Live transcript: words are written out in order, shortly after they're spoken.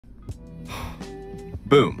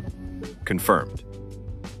Boom. Confirmed.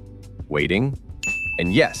 Waiting.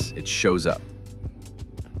 And yes, it shows up.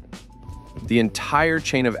 The entire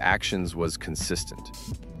chain of actions was consistent.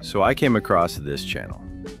 So I came across this channel.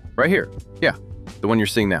 Right here. Yeah, the one you're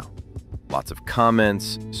seeing now. Lots of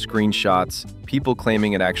comments, screenshots, people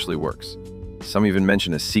claiming it actually works. Some even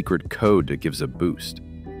mention a secret code that gives a boost.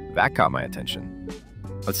 That caught my attention.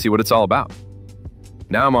 Let's see what it's all about.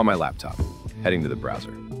 Now I'm on my laptop, heading to the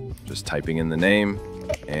browser. Just typing in the name,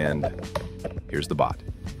 and here's the bot.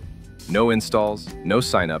 No installs, no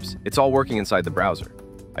signups, it's all working inside the browser.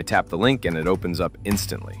 I tap the link and it opens up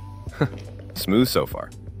instantly. Smooth so far.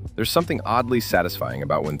 There's something oddly satisfying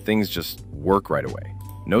about when things just work right away.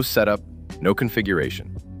 No setup, no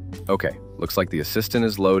configuration. Okay, looks like the assistant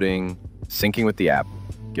is loading, syncing with the app.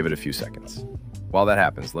 Give it a few seconds. While that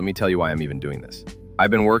happens, let me tell you why I'm even doing this.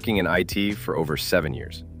 I've been working in IT for over 7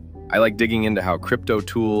 years. I like digging into how crypto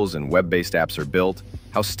tools and web-based apps are built,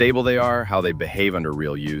 how stable they are, how they behave under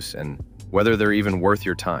real use, and whether they're even worth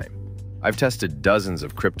your time. I've tested dozens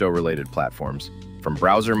of crypto-related platforms, from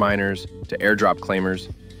browser miners to airdrop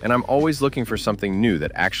claimers, and I'm always looking for something new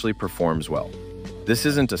that actually performs well. This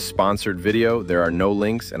isn't a sponsored video, there are no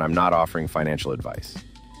links, and I'm not offering financial advice.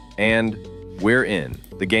 And we're in.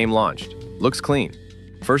 The game launched. Looks clean.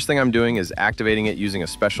 First thing I'm doing is activating it using a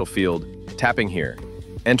special field, tapping here,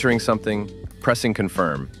 entering something, pressing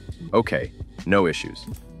confirm. Okay, no issues.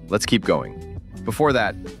 Let's keep going. Before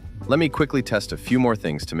that, let me quickly test a few more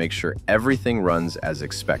things to make sure everything runs as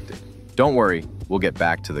expected. Don't worry, we'll get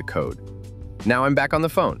back to the code. Now I'm back on the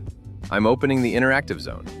phone. I'm opening the interactive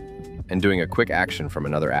zone and doing a quick action from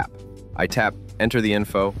another app. I tap, enter the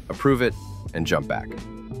info, approve it, and jump back.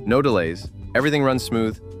 No delays, everything runs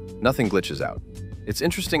smooth, nothing glitches out. It's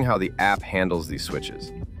interesting how the app handles these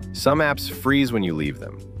switches. Some apps freeze when you leave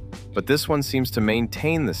them, but this one seems to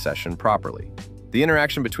maintain the session properly. The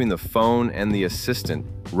interaction between the phone and the assistant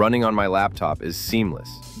running on my laptop is seamless.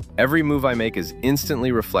 Every move I make is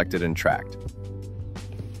instantly reflected and tracked.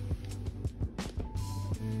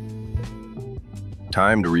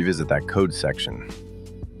 Time to revisit that code section.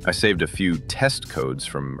 I saved a few test codes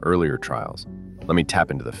from earlier trials. Let me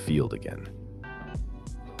tap into the field again.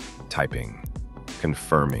 Typing,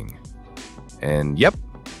 confirming, and yep,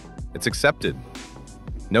 it's accepted.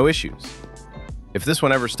 No issues. If this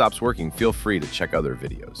one ever stops working, feel free to check other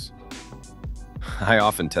videos. I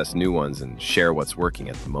often test new ones and share what's working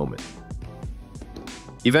at the moment.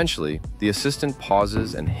 Eventually, the assistant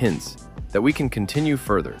pauses and hints that we can continue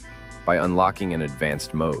further by unlocking an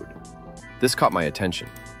advanced mode. This caught my attention,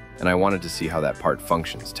 and I wanted to see how that part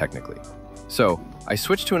functions technically. So, I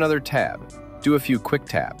switched to another tab, do a few quick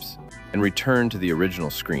taps, and return to the original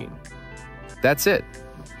screen. That's it.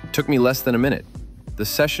 It took me less than a minute. The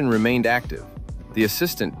session remained active. The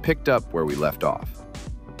assistant picked up where we left off.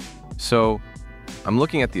 So, I'm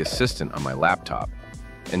looking at the assistant on my laptop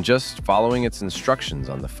and just following its instructions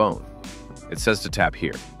on the phone. It says to tap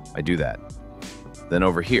here. I do that. Then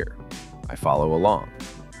over here, I follow along.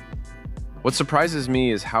 What surprises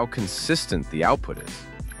me is how consistent the output is.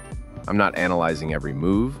 I'm not analyzing every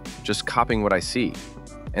move, just copying what I see,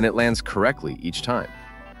 and it lands correctly each time.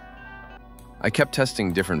 I kept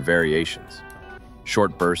testing different variations.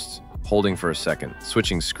 Short bursts, holding for a second,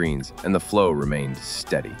 switching screens, and the flow remained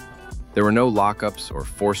steady. There were no lockups or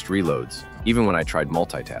forced reloads, even when I tried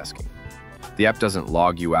multitasking. The app doesn't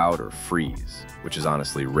log you out or freeze, which is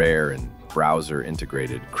honestly rare in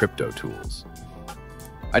browser-integrated crypto tools.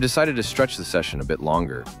 I decided to stretch the session a bit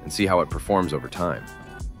longer and see how it performs over time.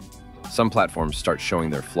 Some platforms start showing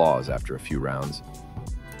their flaws after a few rounds,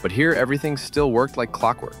 but here everything still worked like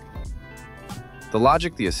clockwork. The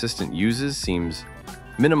logic the assistant uses seems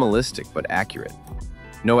minimalistic but accurate.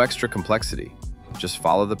 No extra complexity, just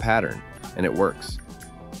follow the pattern and it works.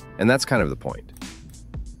 And that's kind of the point.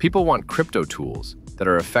 People want crypto tools that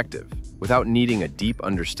are effective without needing a deep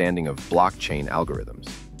understanding of blockchain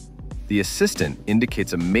algorithms. The assistant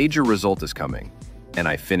indicates a major result is coming, and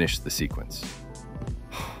I finish the sequence.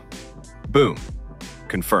 Boom,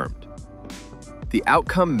 confirmed. The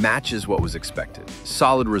outcome matches what was expected.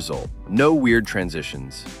 Solid result, no weird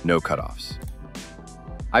transitions, no cutoffs.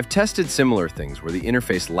 I've tested similar things where the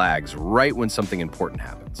interface lags right when something important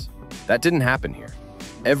happens. That didn't happen here.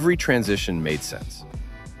 Every transition made sense.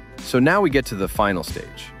 So now we get to the final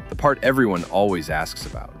stage, the part everyone always asks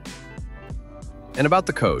about. And about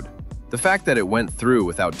the code, the fact that it went through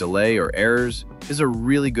without delay or errors is a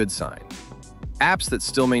really good sign. Apps that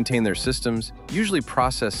still maintain their systems usually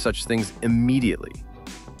process such things immediately.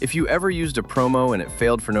 If you ever used a promo and it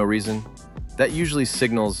failed for no reason, that usually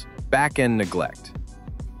signals back-end neglect.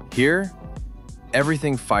 Here,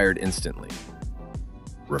 Everything fired instantly.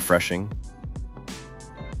 Refreshing.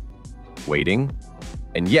 Waiting.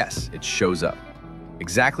 And yes, it shows up.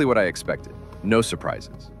 Exactly what I expected. No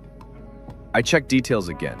surprises. I checked details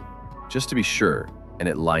again, just to be sure, and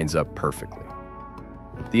it lines up perfectly.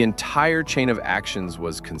 The entire chain of actions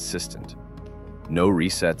was consistent. No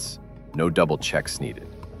resets, no double checks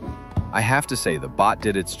needed. I have to say the bot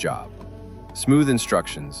did its job. Smooth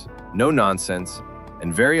instructions, no nonsense,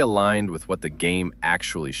 and very aligned with what the game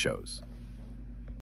actually shows.